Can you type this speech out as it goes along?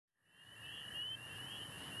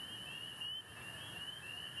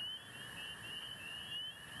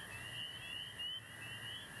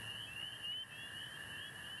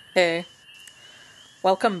Hey,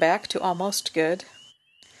 welcome back to Almost Good.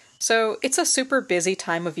 So, it's a super busy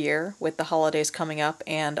time of year with the holidays coming up,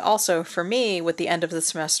 and also for me with the end of the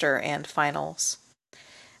semester and finals.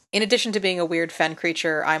 In addition to being a weird fen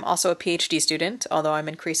creature, I'm also a PhD student, although I'm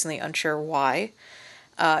increasingly unsure why.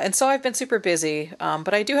 And so I've been super busy,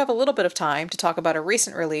 but I do have a little bit of time to talk about a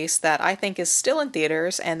recent release that I think is still in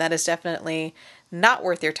theaters, and that is definitely not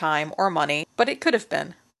worth your time or money, but it could have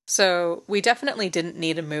been. So, we definitely didn't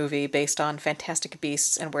need a movie based on Fantastic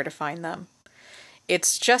Beasts and Where to Find Them.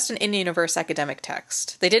 It's just an in universe academic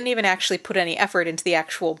text. They didn't even actually put any effort into the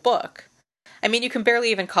actual book. I mean, you can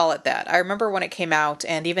barely even call it that. I remember when it came out,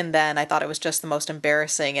 and even then I thought it was just the most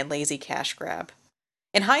embarrassing and lazy cash grab.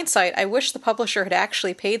 In hindsight, I wish the publisher had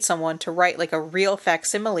actually paid someone to write like a real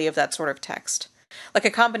facsimile of that sort of text, like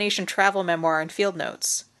a combination travel memoir and field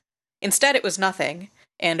notes. Instead, it was nothing,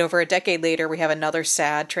 and over a decade later, we have another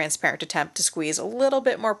sad, transparent attempt to squeeze a little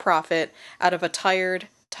bit more profit out of a tired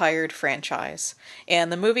franchise.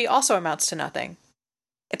 And the movie also amounts to nothing.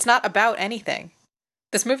 It's not about anything.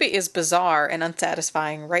 This movie is bizarre and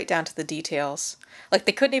unsatisfying right down to the details. Like,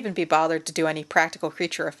 they couldn't even be bothered to do any practical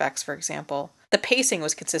creature effects, for example. The pacing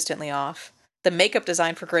was consistently off. The makeup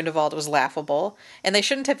design for Grindelwald was laughable, and they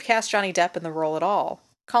shouldn't have cast Johnny Depp in the role at all.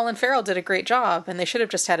 Colin Farrell did a great job, and they should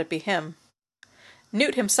have just had it be him.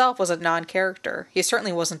 Newt himself was a non-character. He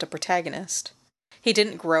certainly wasn't a protagonist. He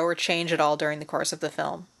didn't grow or change at all during the course of the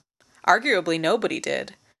film. Arguably, nobody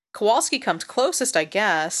did. Kowalski comes closest, I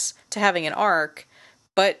guess, to having an arc,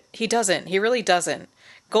 but he doesn't. He really doesn't.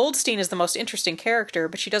 Goldstein is the most interesting character,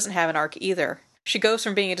 but she doesn't have an arc either. She goes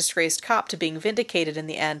from being a disgraced cop to being vindicated in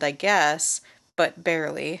the end, I guess, but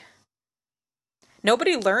barely.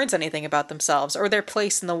 Nobody learns anything about themselves or their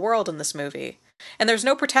place in the world in this movie. And there's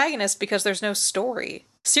no protagonist because there's no story.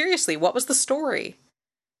 Seriously, what was the story?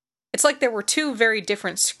 It's like there were two very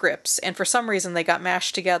different scripts, and for some reason they got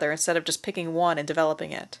mashed together instead of just picking one and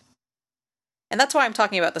developing it. And that's why I'm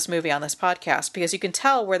talking about this movie on this podcast, because you can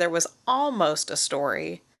tell where there was almost a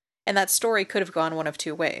story, and that story could have gone one of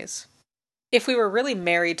two ways. If we were really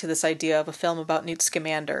married to this idea of a film about Newt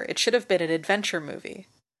Scamander, it should have been an adventure movie.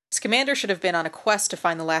 Scamander should have been on a quest to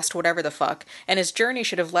find the last whatever the fuck, and his journey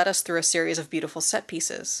should have led us through a series of beautiful set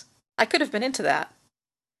pieces. I could have been into that.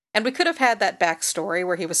 And we could have had that backstory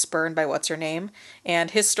where he was spurned by what's-her-name,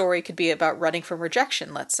 and his story could be about running from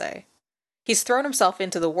rejection, let's say. He's thrown himself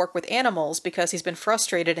into the work with animals because he's been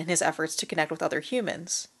frustrated in his efforts to connect with other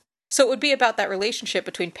humans. So it would be about that relationship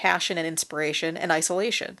between passion and inspiration and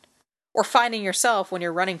isolation. Or finding yourself when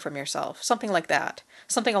you're running from yourself, something like that.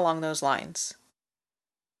 Something along those lines.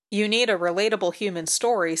 You need a relatable human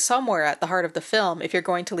story somewhere at the heart of the film if you're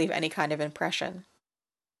going to leave any kind of impression.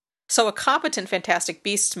 So a competent Fantastic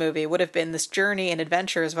Beasts movie would have been this journey and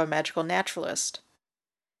adventures of a magical naturalist.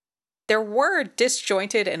 There were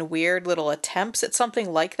disjointed and weird little attempts at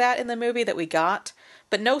something like that in the movie that we got,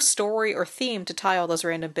 but no story or theme to tie all those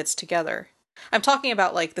random bits together. I'm talking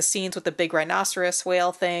about like the scenes with the big rhinoceros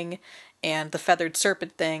whale thing and the feathered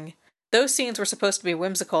serpent thing. Those scenes were supposed to be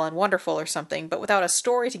whimsical and wonderful or something, but without a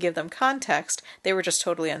story to give them context, they were just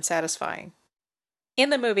totally unsatisfying. In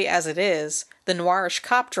the movie as it is, the noirish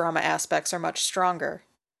cop drama aspects are much stronger.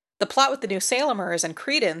 The plot with the New Salemers and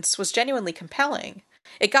Credence was genuinely compelling.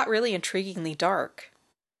 It got really intriguingly dark.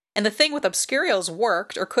 And the thing with Obscurials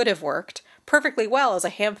worked, or could have worked, perfectly well as a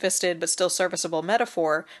ham-fisted but still serviceable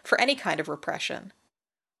metaphor for any kind of repression.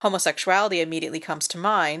 Homosexuality immediately comes to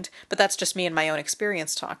mind, but that's just me and my own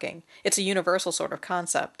experience talking. It's a universal sort of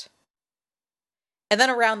concept. And then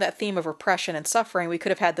around that theme of repression and suffering, we could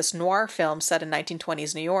have had this noir film set in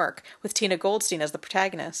 1920s New York, with Tina Goldstein as the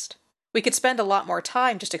protagonist. We could spend a lot more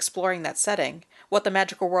time just exploring that setting, what the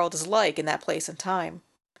magical world is like in that place and time.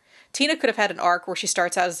 Tina could have had an arc where she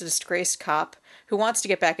starts out as a disgraced cop, who wants to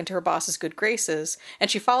get back into her boss's good graces, and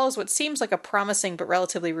she follows what seems like a promising but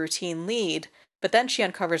relatively routine lead, but then she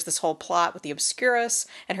uncovers this whole plot with the Obscurus,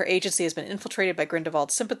 and her agency has been infiltrated by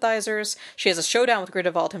Grindelwald's sympathizers, she has a showdown with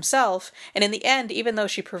Grindelwald himself, and in the end, even though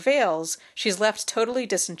she prevails, she's left totally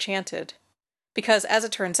disenchanted. Because, as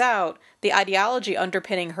it turns out, the ideology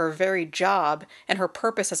underpinning her very job and her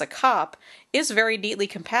purpose as a cop is very neatly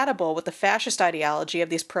compatible with the fascist ideology of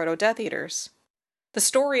these proto-Death Eaters. The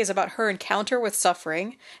story is about her encounter with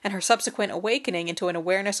suffering and her subsequent awakening into an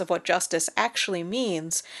awareness of what justice actually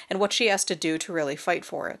means and what she has to do to really fight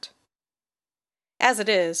for it. As it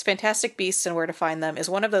is, Fantastic Beasts and Where to Find Them is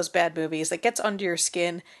one of those bad movies that gets under your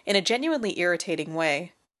skin in a genuinely irritating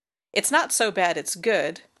way. It's not so bad it's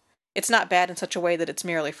good. It's not bad in such a way that it's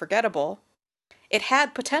merely forgettable. It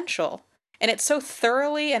had potential, And it so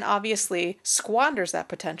thoroughly and obviously squanders that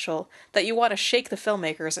potential that you want to shake the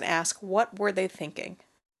filmmakers and ask, what were they thinking?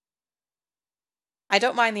 I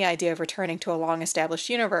don't mind the idea of returning to a long-established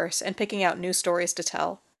universe and picking out new stories to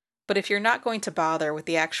tell, but if you're not going to bother with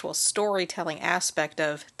the actual storytelling aspect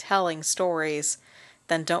of telling stories,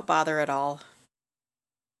 then don't bother at all.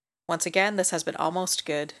 Once again, this has been Almost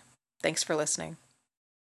Good. Thanks for listening.